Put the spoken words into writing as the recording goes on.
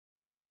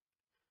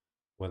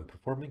When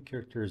performing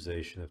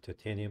characterization of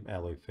titanium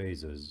alloy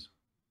phases,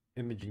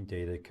 imaging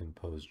data can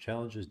pose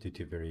challenges due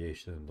to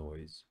variation in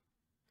noise.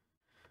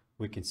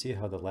 We can see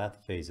how the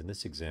lath phase in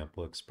this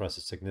example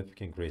expresses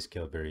significant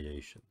grayscale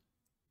variation.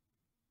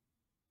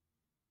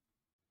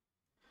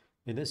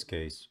 In this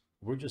case,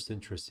 we're just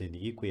interested in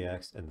the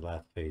equiax and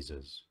lath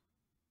phases.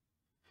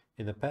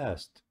 In the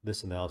past,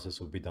 this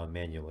analysis would be done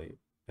manually.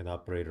 An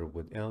operator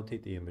would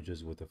annotate the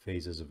images with the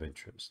phases of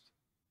interest.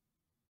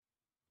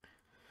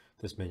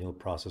 This manual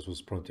process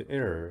was prone to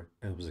error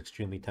and was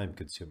extremely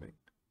time-consuming.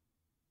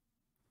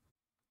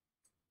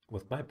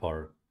 With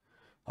MIPAR,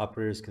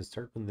 operators can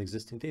start with an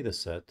existing data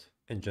set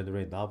and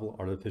generate a novel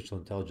artificial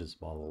intelligence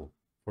model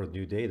for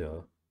new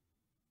data,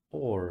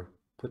 or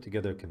put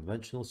together a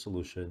conventional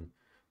solution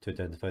to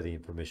identify the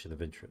information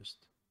of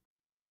interest.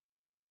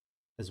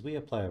 As we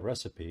apply a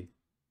recipe,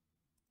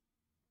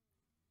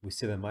 we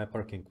see that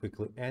MIPAR can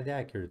quickly and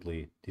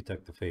accurately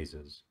detect the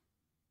phases.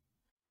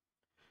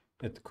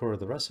 At the core of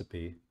the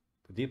recipe,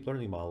 the deep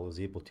learning model is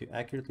able to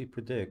accurately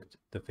predict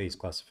the phase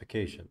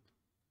classification.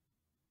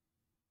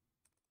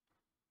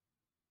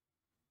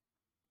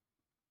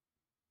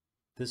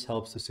 This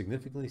helps to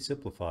significantly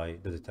simplify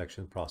the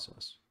detection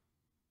process.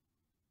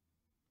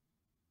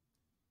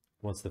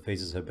 Once the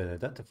phases have been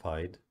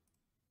identified,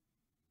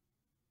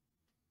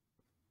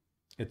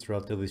 it's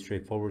relatively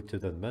straightforward to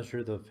then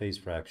measure the phase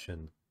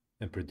fraction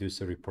and produce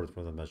a report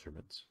from the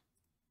measurements.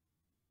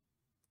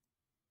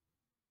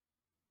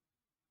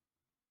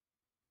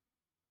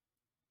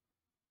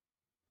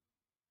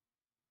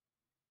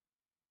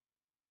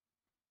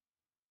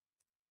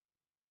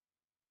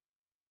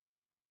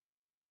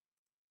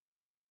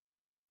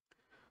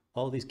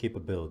 All these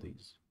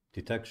capabilities,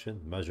 detection,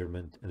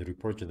 measurement, and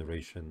report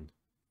generation,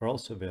 are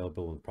also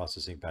available when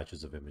processing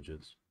batches of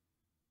images.